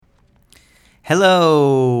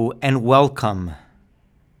Hello and welcome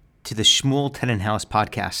to the Shmuel Tenenhouse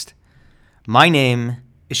podcast. My name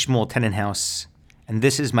is Shmuel Tenenhouse, and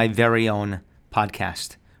this is my very own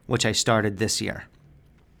podcast, which I started this year.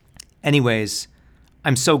 Anyways,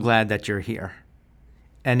 I'm so glad that you're here.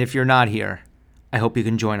 And if you're not here, I hope you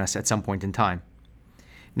can join us at some point in time.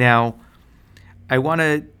 Now, I want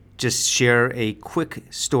to just share a quick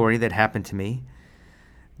story that happened to me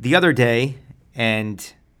the other day,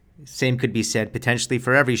 and same could be said potentially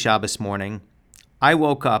for every Shabbos morning. I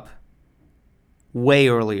woke up way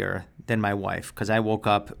earlier than my wife because I woke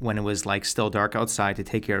up when it was still dark outside to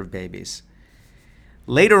take care of babies.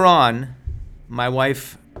 Later on, my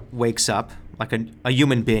wife wakes up like a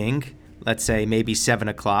human being, let's say maybe 7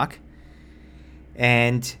 o'clock,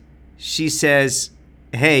 and she says,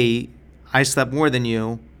 "Hey, I slept more than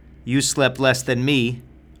you. You slept less than me.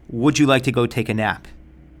 Would you like to go take a nap?"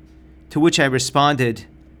 To which I responded,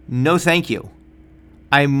 "No, thank you.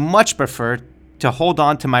 I much prefer to hold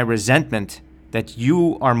on to my resentment that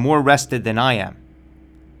you are more rested than I am.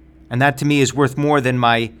 And that to me is worth more than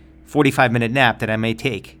my 45-minute nap that I may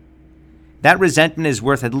take. That resentment is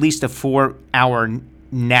worth at least a 4-hour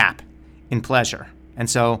nap in pleasure. And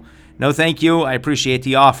so, no, thank you. I appreciate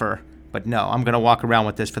the offer. But no, I'm going to walk around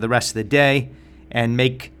with this for the rest of the day and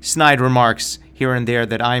make snide remarks here and there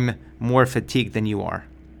that I'm more fatigued than you are."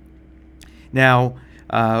 Now,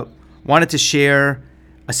 wanted to share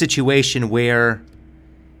a situation where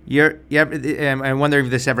I wonder if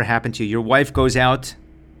this ever happened to you. Your wife goes out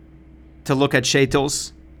to look at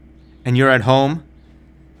Sheitels, and you're at home,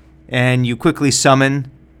 and you quickly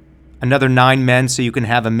summon another 9 men so you can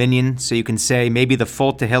have a minyan, so you can say maybe the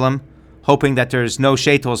full Tehillim, hoping that there's no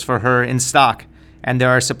Sheitels for her in stock, and there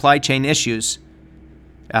are supply chain issues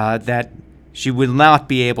that she will not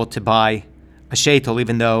be able to buy a Sheitel,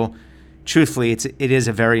 even though truthfully, it is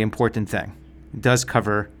a very important thing. It does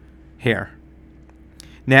cover hair.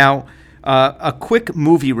 Now, a quick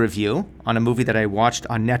movie review on a movie that I watched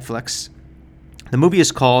on Netflix. The movie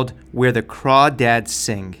is called Where the Crawdads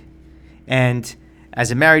Sing. And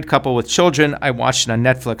as a married couple with children, I watched it on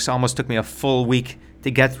Netflix. It almost took me a full week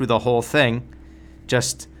to get through the whole thing,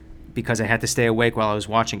 just because I had to stay awake while I was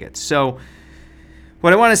watching it. So,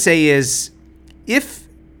 what I want to say is, if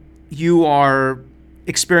you are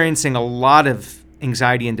experiencing a lot of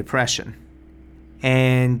anxiety and depression,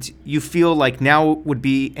 and you feel like now would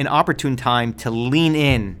be an opportune time to lean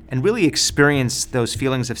in and really experience those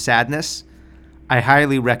feelings of sadness, I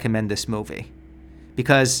highly recommend this movie.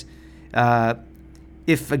 Because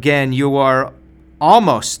if, again, you are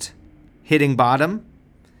almost hitting bottom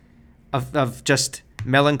of just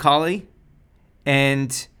melancholy,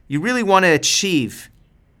 and you really want to achieve,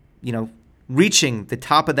 reaching the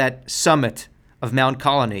top of that summit of Mount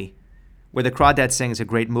Colony, Where the Crawdads Sing is a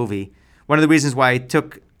great movie. One of the reasons why it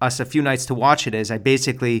took us a few nights to watch it is I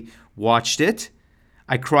basically watched it,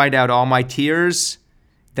 I cried out all my tears,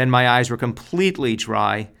 then my eyes were completely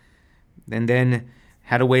dry, and then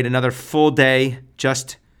had to wait another full day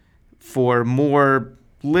just for more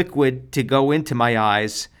liquid to go into my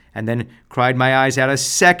eyes, and then cried my eyes out a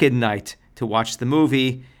second night to watch the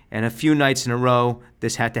movie, and a few nights in a row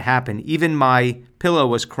this had to happen. Even my pillow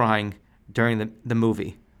was crying during the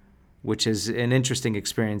movie, which is an interesting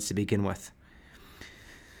experience to begin with.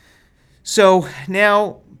 So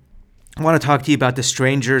now I want to talk to you about the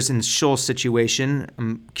strangers in Shul situation.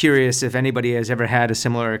 I'm curious if anybody has ever had a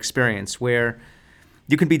similar experience where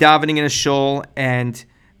you can be davening in a shul and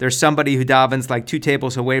there's somebody who davens 2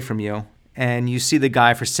 tables away from you, and you see the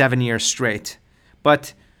guy for 7 years straight,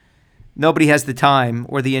 but nobody has the time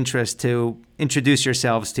or the interest to introduce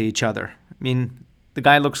yourselves to each other. I mean, the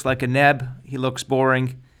guy looks like a neb. He looks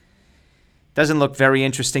boring. Doesn't look very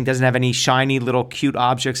interesting. Doesn't have any shiny little cute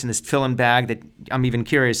objects in his tefillin bag that I'm even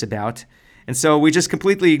curious about. And so we just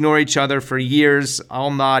completely ignore each other for years. I'll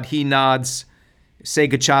nod, he nods, say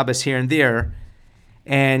good Shabbos here and there.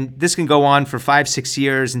 And this can go on for 5-6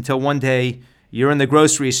 years until one day you're in the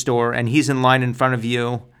grocery store and he's in line in front of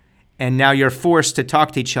you. And now you're forced to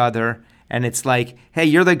talk to each other. And it's like, hey,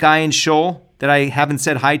 you're the guy in Shul that I haven't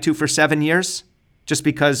said hi to for 7 years? Just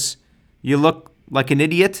because you look like an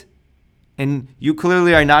idiot and you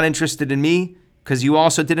clearly are not interested in me because you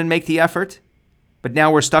also didn't make the effort. But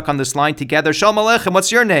now we're stuck on this line together. Shalom Aleichem,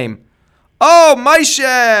 what's your name? Oh, Moshe,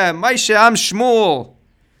 I'm Shmuel.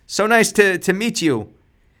 So nice to meet you.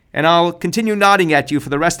 And I'll continue nodding at you for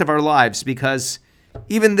the rest of our lives because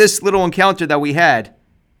even this little encounter that we had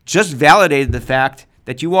just validated the fact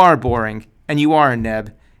that you are boring and you are a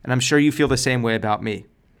neb. And I'm sure you feel the same way about me.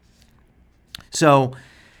 So,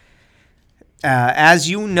 as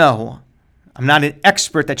you know, I'm not an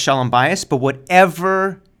expert at Shalom Bayis, but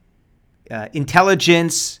whatever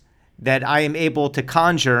intelligence that I am able to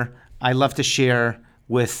conjure, I love to share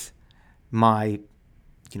with my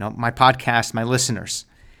podcast, my listeners.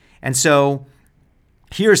 And so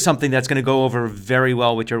here's something that's going to go over very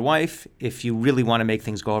well with your wife if you really want to make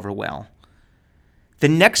things go over well. The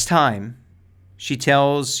next time she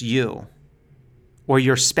tells you, or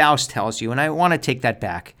your spouse tells you, and I want to take that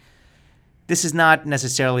back. This is not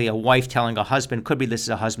necessarily a wife telling a husband. Could be this is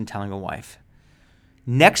a husband telling a wife.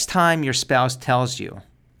 Next time your spouse tells you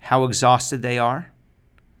how exhausted they are,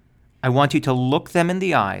 I want you to look them in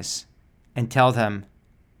the eyes and tell them,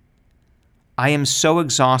 I am so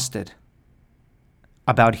exhausted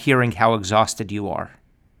about hearing how exhausted you are.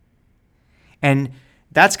 And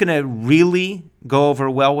that's going to really go over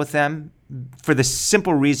well with them for the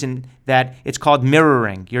simple reason that it's called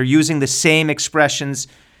mirroring. You're using the same expressions.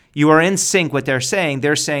 You are in sync with what they're saying.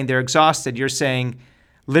 They're saying they're exhausted. You're saying,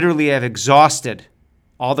 literally, I've exhausted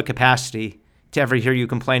all the capacity to ever hear you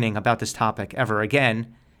complaining about this topic ever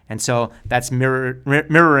again. And so that's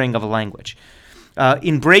mirroring of a language.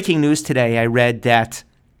 In breaking news today, I read that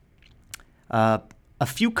a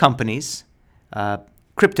few companies,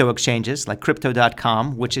 crypto exchanges like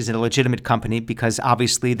Crypto.com, which is a legitimate company because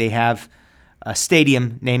obviously they have a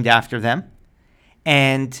stadium named after them,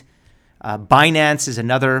 and Binance is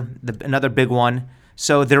another big one.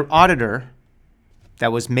 So their auditor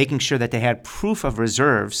that was making sure that they had proof of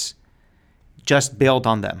reserves just bailed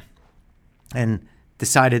on them and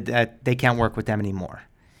decided that they can't work with them anymore.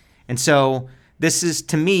 And so this is,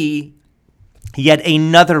 to me, yet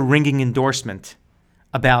another ringing endorsement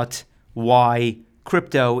about why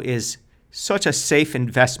crypto is such a safe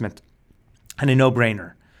investment and a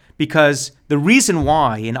no-brainer. Because the reason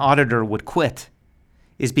why an auditor would quit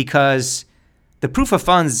is because the proof of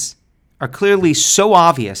funds are clearly so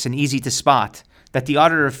obvious and easy to spot that the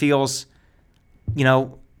auditor feels,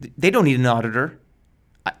 they don't need an auditor.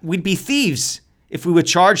 We'd be thieves if we would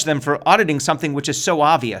charge them for auditing something which is so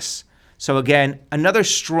obvious. So again, another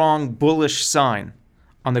strong bullish sign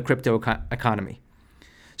on the crypto economy.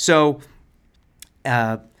 So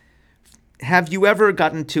have you ever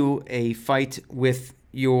gotten to a fight with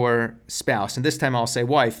your spouse? And this time I'll say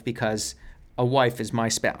wife because a wife is my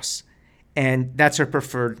spouse. And that's her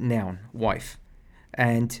preferred noun, wife.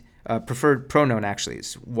 And preferred pronoun actually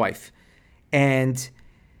is wife. And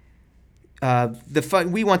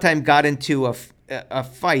we one time got into a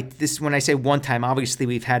fight. This, when I say one time, obviously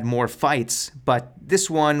we've had more fights, but this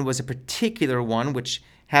one was a particular one which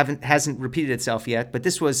hasn't repeated itself yet. But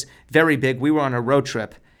this was very big. We were on a road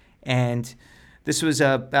trip, and this was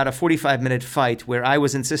about a 45-minute fight where I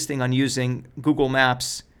was insisting on using Google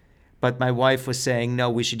Maps, but my wife was saying, no,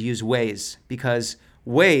 we should use Waze, because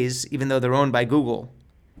Waze, even though they're owned by Google,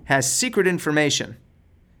 has secret information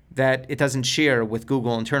that it doesn't share with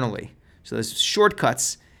Google internally. So there's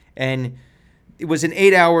shortcuts, and it was an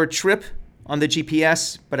 8-hour trip on the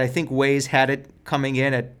GPS, but I think Waze had it coming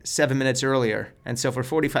in at 7 minutes earlier. And so for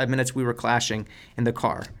 45 minutes, we were clashing in the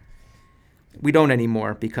car. We don't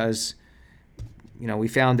anymore because, we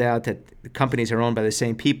found out that the companies are owned by the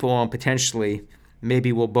same people, and potentially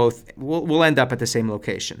maybe we'll end up at the same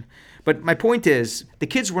location. But my point is, the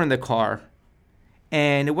kids were in the car,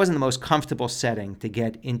 and it wasn't the most comfortable setting to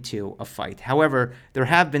get into a fight. However, there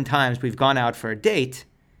have been times we've gone out for a date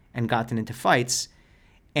and gotten into fights,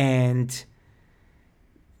 and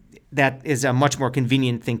that is a much more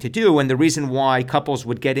convenient thing to do. And the reason why couples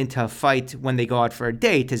would get into a fight when they go out for a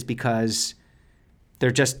date is because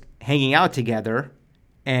they're just hanging out together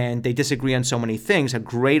and they disagree on so many things. A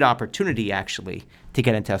great opportunity, actually, to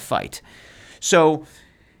get into a fight. So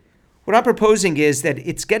what I'm proposing is that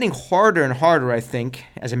it's getting harder and harder, I think,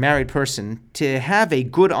 as a married person, to have a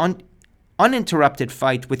good uninterrupted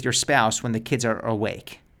fight with your spouse when the kids are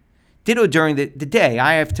awake. Ditto during the day.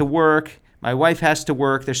 I have to work. My wife has to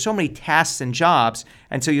work. There's so many tasks and jobs.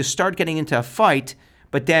 And so you start getting into a fight,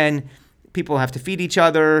 but then people have to feed each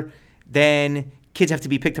other. Then kids have to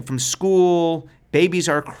be picked up from school. Babies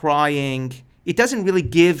are crying. It doesn't really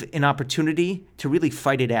give an opportunity to really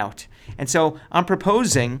fight it out. And so I'm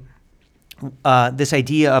proposing this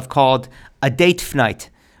idea of called a date Fnight,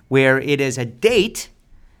 where it is a date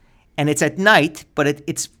and it's at night, but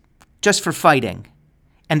it's just for fighting.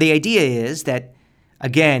 And the idea is that,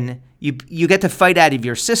 again, you get to fight out of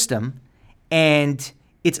your system, and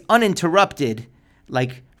it's uninterrupted,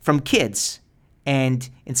 like from kids. And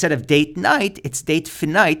instead of date night, it's date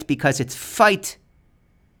Fnight because it's fight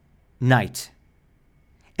night.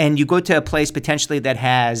 And you go to a place potentially that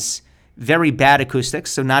has very bad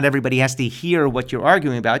acoustics, so not everybody has to hear what you're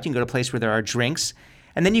arguing about. You can go to a place where there are drinks.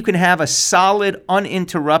 And then you can have a solid,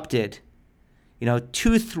 uninterrupted,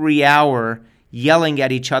 2-3 hour yelling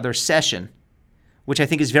at each other session, which I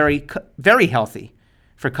think is very, very healthy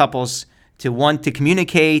for couples to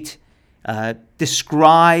communicate,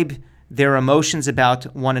 describe their emotions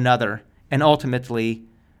about one another, and ultimately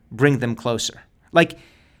bring them closer. Like,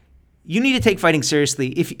 you need to take fighting seriously.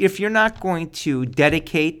 If you're not going to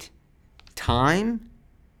dedicate time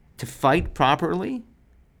to fight properly,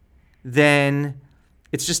 then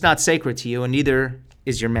it's just not sacred to you, and neither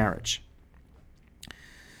is your marriage.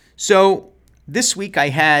 So this week I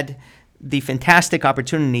had the fantastic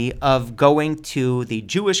opportunity of going to the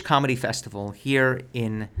Jewish Comedy Festival here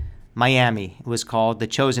in Miami. It was called the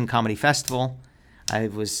Chosen Comedy Festival. I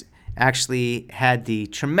was actually had the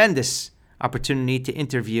tremendous opportunity to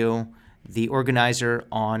interview the organizer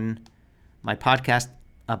on my podcast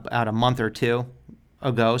about a month or two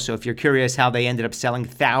ago. So if you're curious how they ended up selling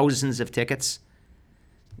thousands of tickets,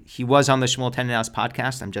 he was on the Shmuel Tenenhaus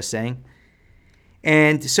podcast, I'm just saying.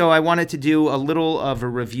 And so I wanted to do a little of a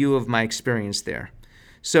review of my experience there.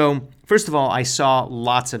 So first of all, I saw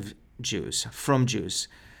lots of Jews.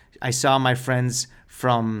 I saw my friends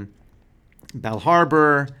from Bell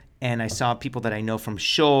Harbor, and I saw people that I know from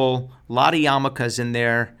Shul, a lot of yarmulkes in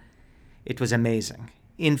there. It was amazing.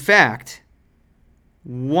 In fact,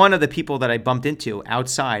 one of the people that I bumped into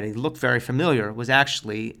outside, he looked very familiar, was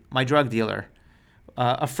actually my drug dealer.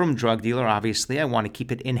 A frum drug dealer, obviously. I want to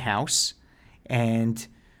keep it in-house. And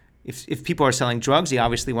if people are selling drugs, they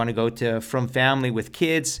obviously want to go to frum family with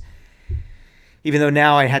kids. Even though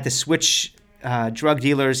now I had to switch drug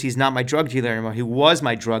dealers, he's not my drug dealer anymore. He was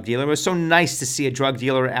my drug dealer. It was so nice to see a drug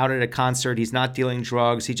dealer out at a concert. He's not dealing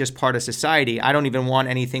drugs. He's just part of society. I don't even want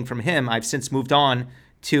anything from him. I've since moved on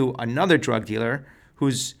to another drug dealer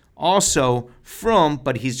who's also frum,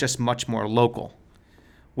 but he's just much more local,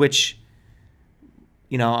 which,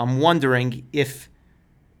 I'm wondering if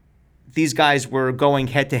these guys were going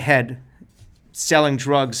head-to-head selling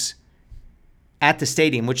drugs at the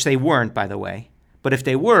stadium, which they weren't, by the way. But if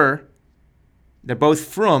they were, they're both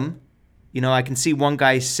frum. I can see one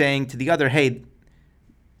guy saying to the other, hey,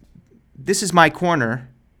 this is my corner.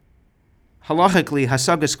 Halachically,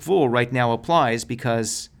 hasagas gvul right now applies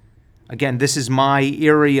because, again, this is my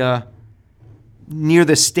area near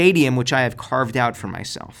the stadium, which I have carved out for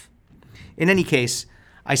myself. In any case,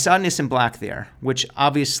 I saw Nissan Black there, which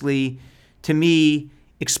obviously, to me,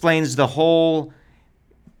 explains the whole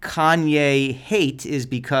Kanye hate, is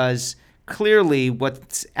because clearly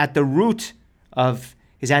what's at the root of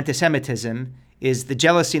his anti-Semitism is the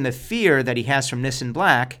jealousy and the fear that he has from Nissan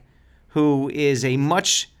Black, who is a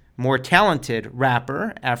much more talented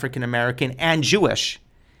rapper, African-American, and Jewish.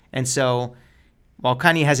 And so, while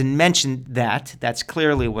Kanye hasn't mentioned that, that's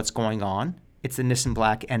clearly what's going on. It's the Nissan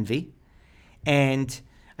Black envy. And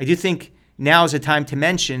I do think now is a time to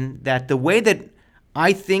mention that the way that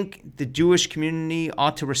I think the Jewish community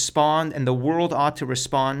ought to respond and the world ought to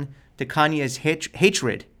respond to Kanye's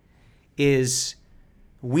hatred is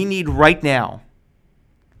we need right now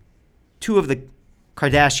 2 of the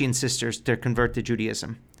Kardashian sisters to convert to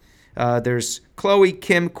Judaism. There's Khloe,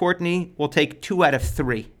 Kim, Kourtney. We'll take 2 out of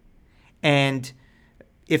 3. And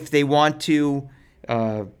if they want to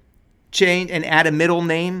change and add a middle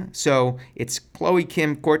name, so it's Khloe,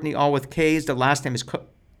 Kim, Kourtney, all with K's. The last name is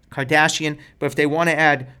Kardashian. But if they want to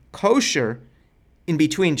add kosher in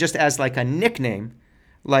between, just as like a nickname,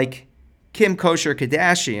 like Kim Kosher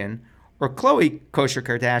Kardashian or Khloe Kosher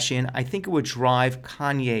Kardashian, I think it would drive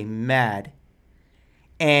Kanye mad.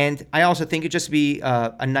 And I also think it'd just be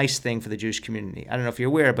a nice thing for the Jewish community. I don't know if you're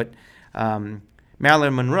aware, but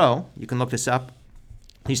Marilyn Monroe, you can look this up.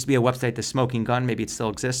 There used to be a website, The Smoking Gun. Maybe it still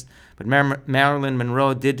exists. But Marilyn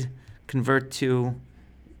Monroe did convert to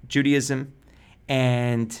Judaism.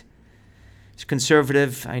 And it's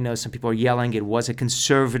conservative. I know some people are yelling. It was a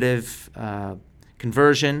conservative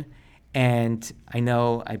conversion. And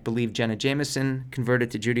I believe Jenna Jameson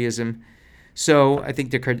converted to Judaism. So I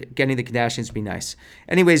think getting the Kardashians would be nice.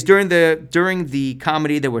 Anyways, during the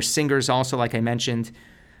comedy, there were singers also, like I mentioned.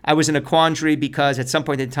 I was in a quandary because at some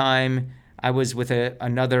point in time, I was with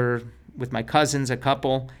with my cousins, a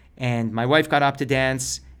couple, and my wife got up to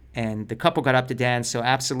dance, and the couple got up to dance. So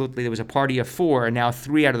absolutely, there was a party of 4, and now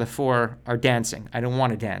 3 out of the 4 are dancing. I don't want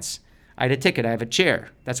to dance. I had a ticket. I have a chair.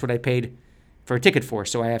 That's what I paid for a ticket for,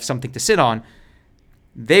 so I have something to sit on.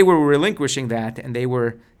 They were relinquishing that, and they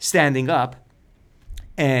were standing up,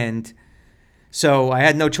 and so I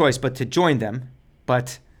had no choice but to join them.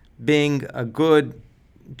 But being a good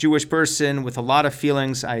Jewish person with a lot of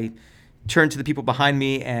feelings, I turned to the people behind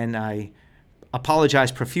me and I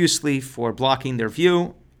apologized profusely for blocking their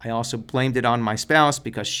view. I also blamed it on my spouse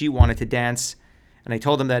because she wanted to dance. And I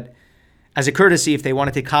told them that as a courtesy, if they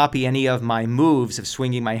wanted to copy any of my moves of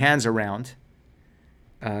swinging my hands around,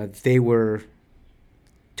 they were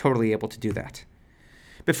totally able to do that.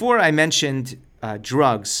 Before I mentioned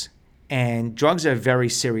drugs, and drugs are a very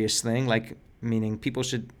serious thing, meaning people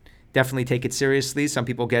should definitely take it seriously. Some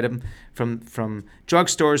people get them from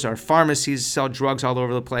drugstores or pharmacies, sell drugs all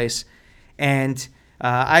over the place. And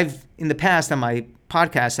I've, in the past on my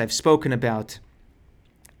podcast, I've spoken about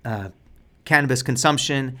cannabis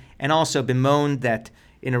consumption and also bemoaned that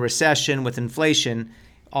in a recession with inflation,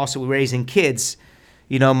 also raising kids,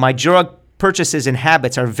 my drug purchases and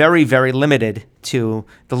habits are very, very limited to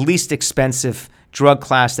the least expensive drug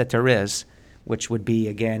class that there is, which would be,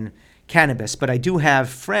 again, cannabis. But I do have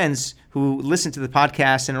friends who listen to the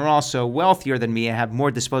podcast and are also wealthier than me and have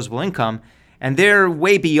more disposable income, and they're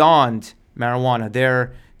way beyond marijuana.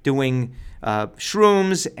 They're doing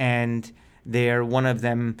shrooms, and one of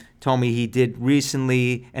them told me he did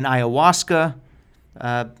recently an ayahuasca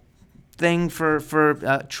thing for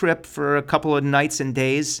a trip for a couple of nights and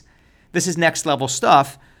days. This is next level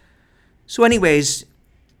stuff. So anyways,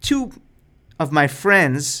 two of my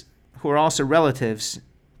friends who are also relatives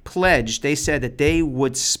pledged, they said that they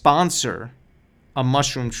would sponsor a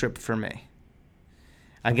mushroom trip for me.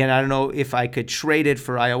 Again, I don't know if I could trade it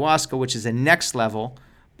for ayahuasca, which is a next level,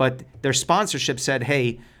 but their sponsorship said,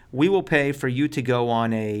 hey, we will pay for you to go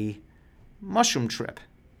on a mushroom trip.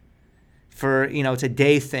 It's a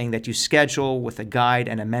day thing that you schedule with a guide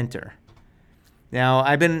and a mentor. Now,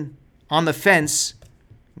 I've been on the fence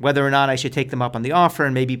whether or not I should take them up on the offer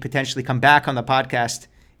and maybe potentially come back on the podcast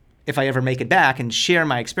if I ever make it back and share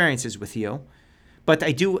my experiences with you. But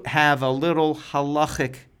I do have a little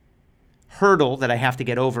halachic hurdle that I have to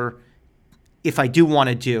get over if I do want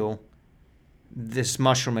to do this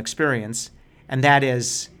mushroom experience. And that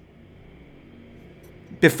is,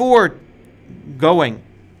 before going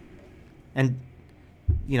and,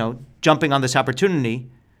 jumping on this opportunity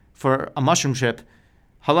for a mushroom trip,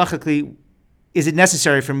 halachically, is it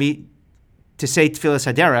necessary for me to say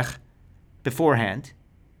Tfilas HaDerech beforehand?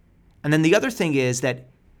 And then the other thing is that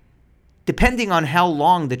depending on how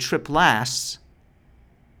long the trip lasts,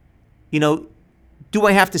 do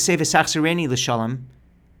I have to say V'sachzireni l'shalom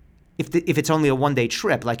if it's only a one-day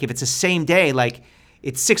trip? Like if it's the same day, like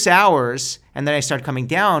it's 6 hours, and then I start coming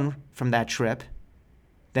down from that trip,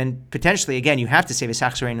 then potentially, again, you have to say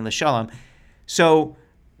V'sachzireni l'shalom. So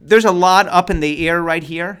there's a lot up in the air right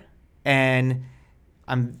here, and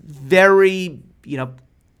I'm very,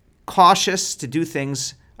 cautious to do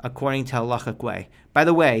things according to halachic way. By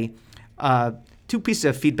the way, two pieces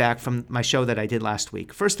of feedback from my show that I did last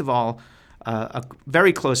week. First of all, a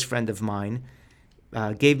very close friend of mine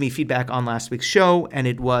gave me feedback on last week's show, and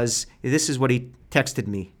this is what he texted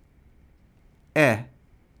me.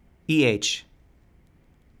 E-H.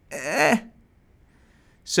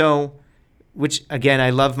 So, which, again, I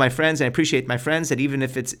love my friends and I appreciate my friends that even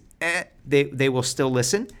if it's they will still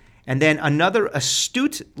listen. And then another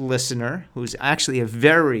astute listener who's actually a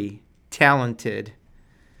very talented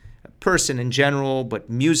person in general, but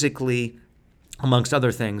musically, amongst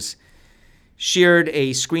other things, shared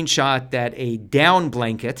a screenshot that a down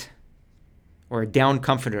blanket or a down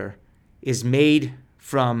comforter is made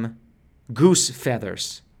from goose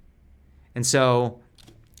feathers. And so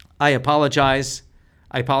I apologize.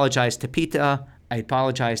 I apologize to PETA. I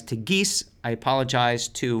apologize to geese. I apologize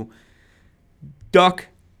to duck.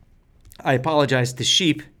 I apologize to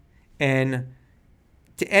sheep and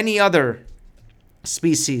to any other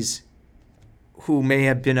species who may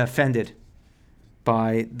have been offended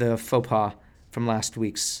by the faux pas from last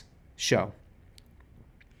week's show.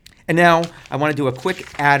 And now I want to do a quick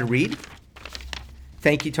ad read.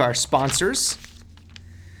 Thank you to our sponsors.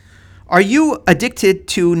 Are you addicted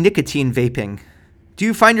to nicotine vaping? Do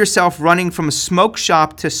you find yourself running from smoke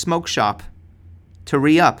shop to smoke shop to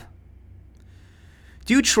re-up?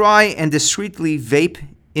 Do you try and discreetly vape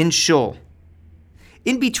in shul?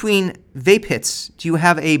 In between vape hits, do you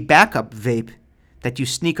have a backup vape that you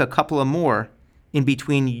sneak a couple of more in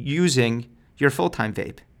between using your full-time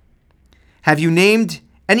vape? Have you named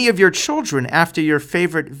any of your children after your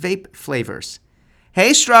favorite vape flavors?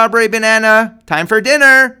 Hey, strawberry banana, time for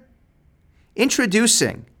dinner!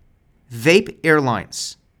 Introducing Vape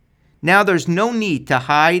Airlines. Now there's no need to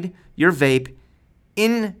hide your vape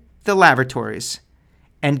in the lavatories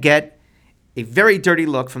and get a very dirty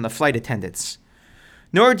look from the flight attendants.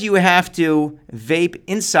 Nor do you have to vape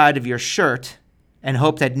inside of your shirt and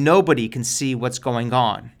hope that nobody can see what's going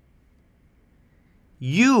on.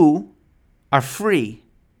 You are free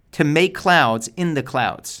to make clouds in the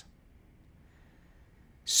clouds.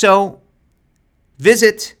 So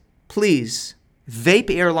visit, please,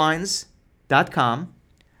 vapeairlines.com/the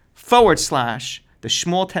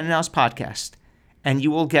Shmuel Tenenhaus podcast, and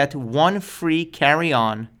you will get one free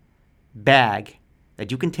carry-on bag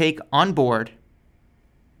that you can take on board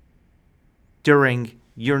during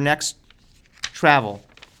your next travel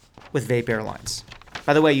with Vape Airlines.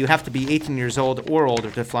 By the way, you have to be 18 years old or older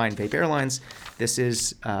to fly in Vape Airlines. This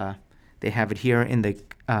is, they have it here in the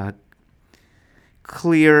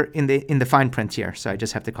clear, in the fine print here, so I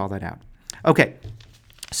just have to call that out. Okay,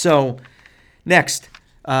 so next,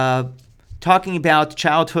 talking about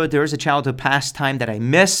childhood, there is a childhood pastime that I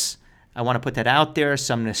miss. I want to put that out there,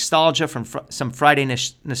 some nostalgia from some Friday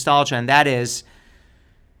nostalgia, and that is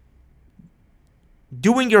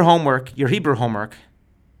doing your homework, your Hebrew homework,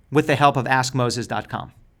 with the help of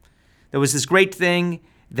AskMoses.com. There was this great thing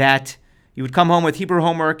that you would come home with Hebrew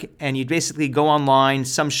homework and you'd basically go online,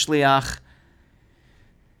 some shliach,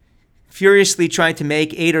 furiously trying to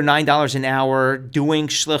make $8 or $9 an hour doing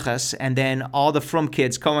shlichus, and then all the frum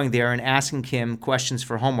kids going there and asking him questions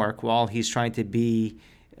for homework while he's trying to be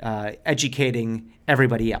educating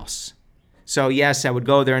everybody else. So yes, I would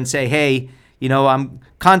go there and say, hey, I'm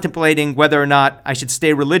contemplating whether or not I should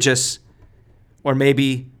stay religious or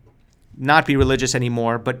maybe not be religious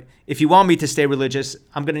anymore. But if you want me to stay religious,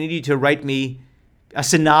 I'm going to need you to write me a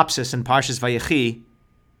synopsis in Parshas Vayechi,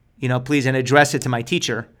 please, and address it to my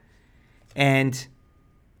teacher. And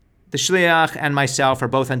the shliach and myself are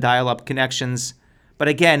both on dial-up connections. But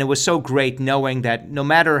again, it was so great knowing that no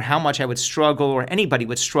matter how much I would struggle or anybody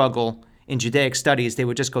would struggle in Judaic studies, they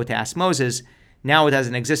would just go to Ask Moses. Now it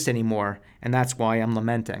doesn't exist anymore, and that's why I'm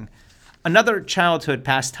lamenting. Another childhood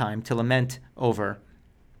pastime to lament over,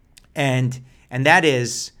 and that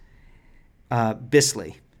is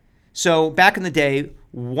Bisley. So back in the day,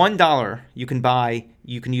 $1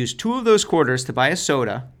 you can use 2 of those quarters to buy a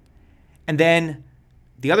soda, and then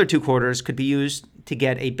the other 2 quarters could be used to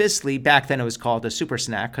get a Bisley. Back then it was called a super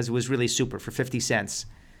snack because it was really super for 50 cents.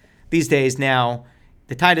 These days now,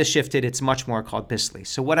 the tide has shifted. It's much more called Bisley.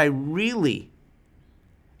 So what I really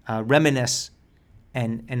reminisce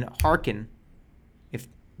and hearken, if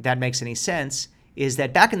that makes any sense, is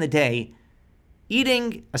that back in the day,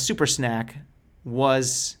 eating a super snack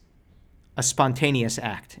was a spontaneous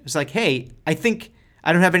act. It was like, hey, I think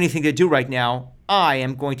I don't have anything to do right now. I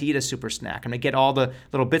am going to eat a super snack. I'm going to get all the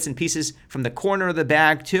little bits and pieces from the corner of the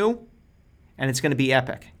bag too, and it's going to be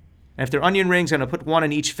epic. And if they're onion rings, I'm going to put one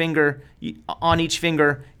on each finger. You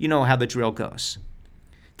know how the drill goes.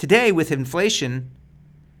 Today, with inflation,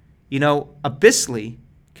 a Bisley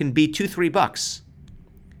can be $2-3.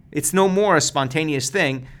 It's no more a spontaneous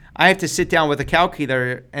thing. I have to sit down with a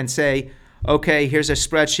calculator and say, okay, here's a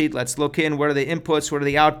spreadsheet. Let's look in. What are the inputs? What are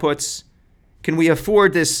the outputs? Can we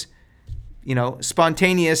afford this,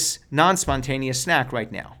 spontaneous, non-spontaneous snack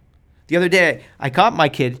right now? The other day, I caught my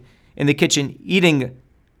kid in the kitchen eating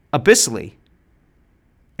a Bisley.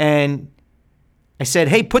 And I said,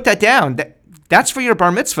 hey, put that down. That's for your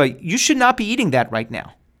bar mitzvah. You should not be eating that right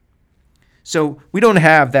now. So we don't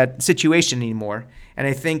have that situation anymore. And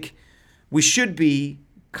I think we should be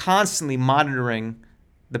constantly monitoring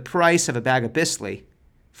the price of a bag of Bisley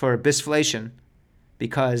for bisflation,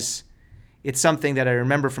 because it's something that I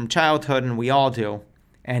remember from childhood, and we all do,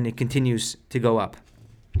 and it continues to go up.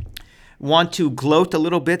 Want to gloat a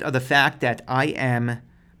little bit of the fact that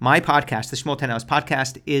my podcast, the Shmuel Tenenhaus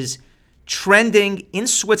podcast, is trending in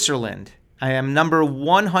Switzerland. I am number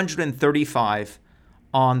 135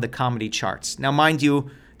 on the comedy charts. Now, mind you,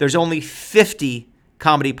 there's only 50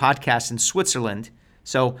 comedy podcasts in Switzerland,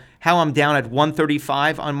 so how I'm down at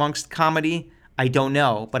 135 amongst comedy, I don't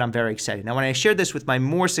know, but I'm very excited. Now, when I shared this with my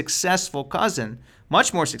more successful cousin,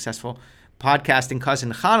 much more successful podcasting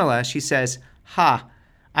cousin, Chanukah, she says,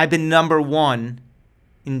 I've been number 1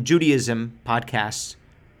 in Judaism podcasts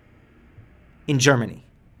in Germany.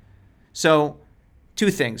 So, 2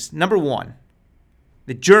 things. Number 1,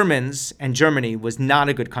 the Germans and Germany was not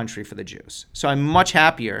a good country for the Jews. So I'm much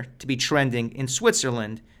happier to be trending in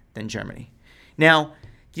Switzerland than Germany. Now,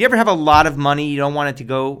 do you ever have a lot of money you don't want it to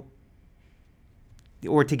go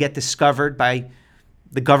or to get discovered by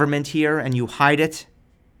the government here and you hide it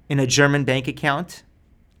in a German bank account?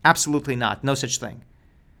 Absolutely not. No such thing.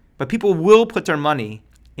 But people will put their money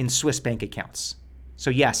in Swiss bank accounts. So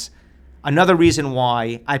yes, another reason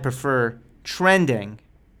why I prefer trending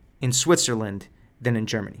in Switzerland than in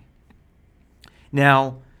Germany.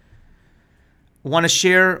 Now, I want to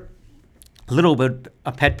share a little bit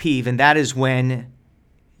a pet peeve, and that is when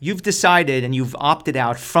you've decided and you've opted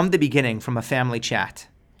out from the beginning from a family chat,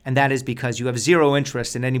 and that is because you have zero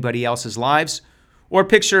interest in anybody else's lives or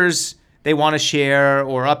pictures they want to share,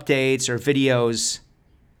 or updates or videos.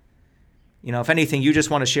 If anything, you just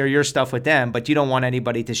want to share your stuff with them, but you don't want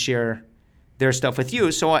anybody to share their stuff with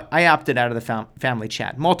you. So I opted out of the family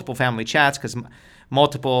chat, multiple family chats, because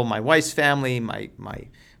my wife's family, my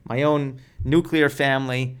own nuclear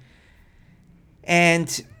family.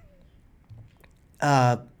 And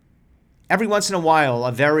every once in a while,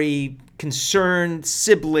 a very concerned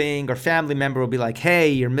sibling or family member will be like, hey,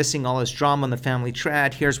 you're missing all this drama in the family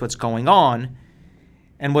chat. Here's what's going on.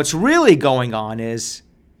 And what's really going on is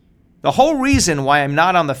the whole reason why I'm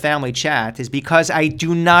not on the family chat is because I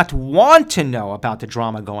do not want to know about the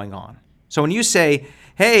drama going on. So when you say,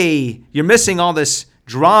 hey, you're missing all this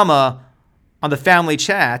drama on the family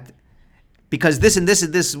chat because this and this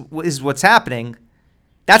and this is what's happening,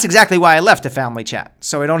 that's exactly why I left the family chat.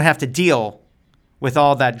 So I don't have to deal with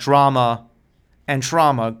all that drama and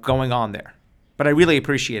trauma going on there. But I really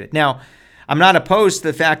appreciate it. Now, I'm not opposed to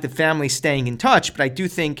the fact that families staying in touch, but I do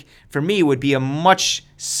think for me it would be a much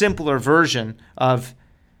simpler version of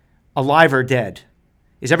alive or dead.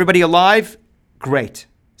 Is everybody alive? Great.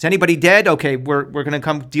 Is anybody dead? Okay, we're going to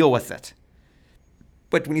come deal with it.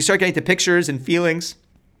 But when you start getting to pictures and feelings,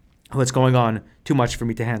 what's going on, too much for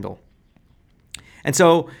me to handle. And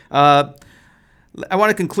so I want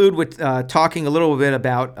to conclude with talking a little bit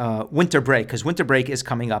about winter break, because winter break is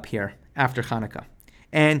coming up here after Chanukah.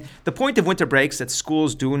 And the point of winter breaks that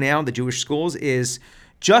schools do now, the Jewish schools, is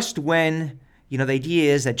just when, the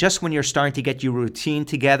idea is that just when you're starting to get your routine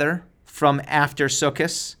together from after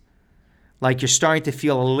Sukkot, like you're starting to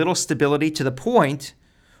feel a little stability to the point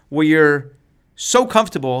where you're so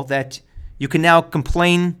comfortable that you can now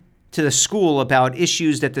complain to the school about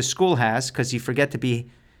issues that the school has, because you forget to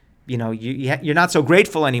be, you're not so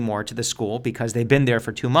grateful anymore to the school because they've been there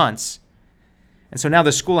for 2 months. And so now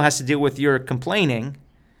the school has to deal with your complaining.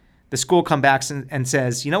 The school comes back and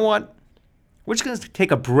says, you know what? We're just going to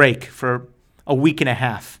take a break for a week and a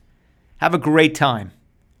half. Have a great time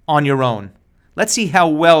on your own. Let's see how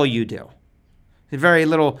well you do. A very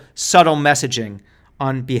little subtle messaging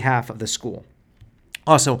on behalf of the school.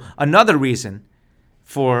 Also, another reason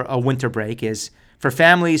for a winter break is for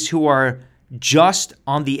families who are just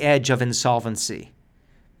on the edge of insolvency.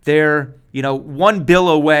 They're, one bill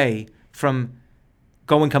away from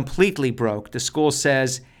going completely broke. The school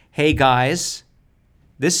says, hey guys,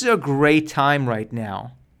 this is a great time right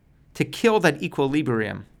now to kill that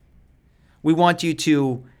equilibrium. We want you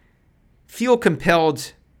to feel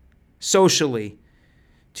compelled socially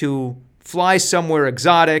to fly somewhere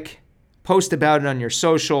exotic, post about it on your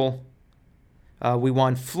social. We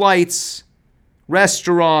want flights,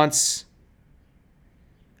 restaurants,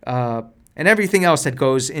 and everything else that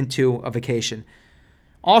goes into a vacation.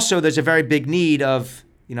 Also, there's a very big need of,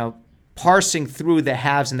 parsing through the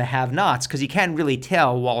haves and the have-nots, because you can't really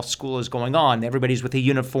tell while school is going on. Everybody's with a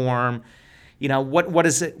uniform. What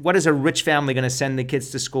is a rich family going to send the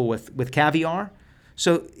kids to school with caviar?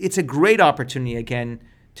 So it's a great opportunity, again,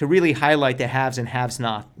 to really highlight the haves and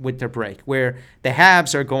have-not with their break, where the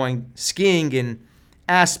haves are going skiing in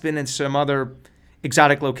Aspen and some other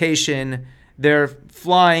exotic location. They're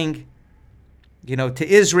flying, to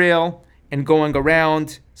Israel and going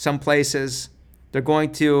around some places. They're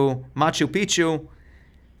going to Machu Picchu.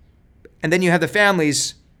 And then you have the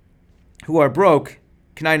families who are broke,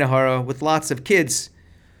 K'nai Nahara, with lots of kids.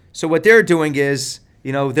 So what they're doing is,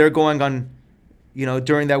 they're going on,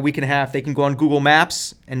 during that week and a half, they can go on Google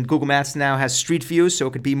Maps, and Google Maps now has street views, so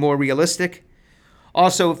it could be more realistic.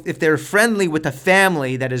 Also, if they're friendly with the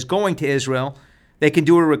family that is going to Israel, they can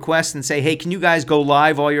do a request and say, hey, can you guys go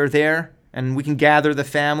live while you're there? And we can gather the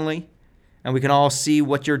family, and we can all see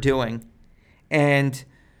what you're doing. And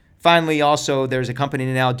finally, also, there's a company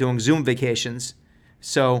now doing Zoom vacations.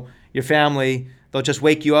 So your family, they'll just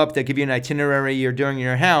wake you up, they'll give you an itinerary you're doing in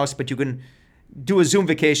your house, but you can do a Zoom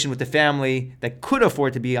vacation with the family that could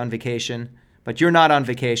afford to be on vacation, but you're not on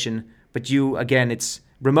vacation, but you, again, it's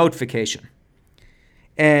remote vacation.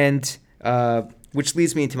 And which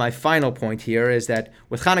leads me into my final point here, is that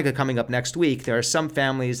with Hanukkah coming up next week, there are some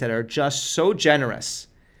families that are just so generous.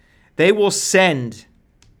 They will send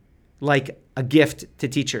like a gift to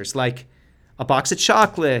teachers, like a box of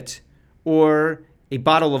chocolate or a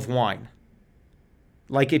bottle of wine.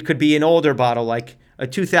 Like it could be an older bottle, like a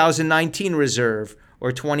 2019 reserve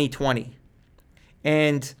or 2020.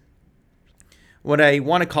 And what I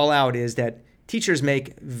want to call out is that teachers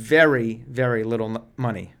make very, very little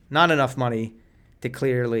money, not enough money to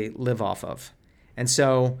clearly live off of. And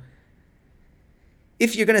so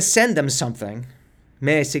if you're going to send them something,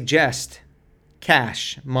 may I suggest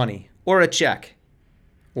cash, money, or a check,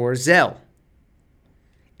 or Zelle.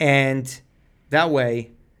 And that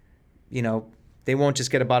way, they won't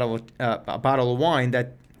just get a bottle of wine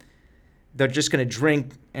that they're just going to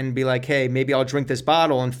drink and be like, hey, maybe I'll drink this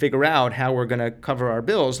bottle and figure out how we're going to cover our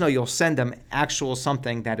bills. No, you'll send them actual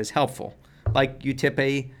something that is helpful. Like you tip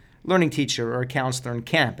a learning teacher or a counselor in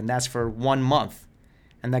camp, and that's for 1 month.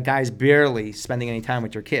 And that guy's barely spending any time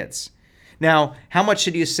with your kids. Now, how much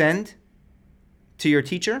should you send to your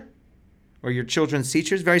teacher or your children's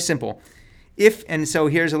teachers? Very simple. So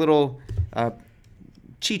here's a little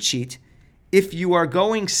cheat sheet. If you are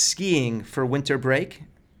going skiing for winter break,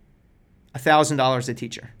 $1,000 a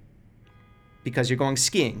teacher, because you're going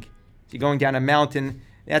skiing. You're going down a mountain.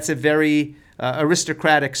 That's a very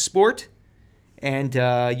aristocratic sport, and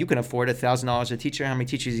you can afford $1,000 a teacher. How many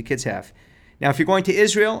teachers do your kids have? Now, if you're going to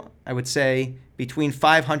Israel, I would say between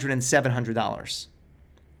 $500 and $700.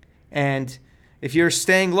 And if you're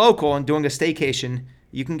staying local and doing a staycation,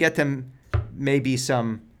 you can get them maybe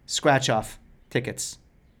some scratch-off tickets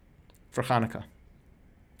for Chanukah.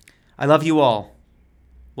 I love you all.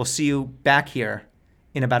 We'll see you back here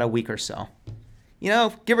in about a week or so.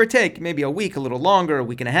 Give or take, maybe a week, a little longer, a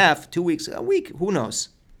week and a half, 2 weeks, a week, who knows?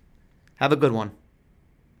 Have a good one.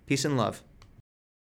 Peace and love.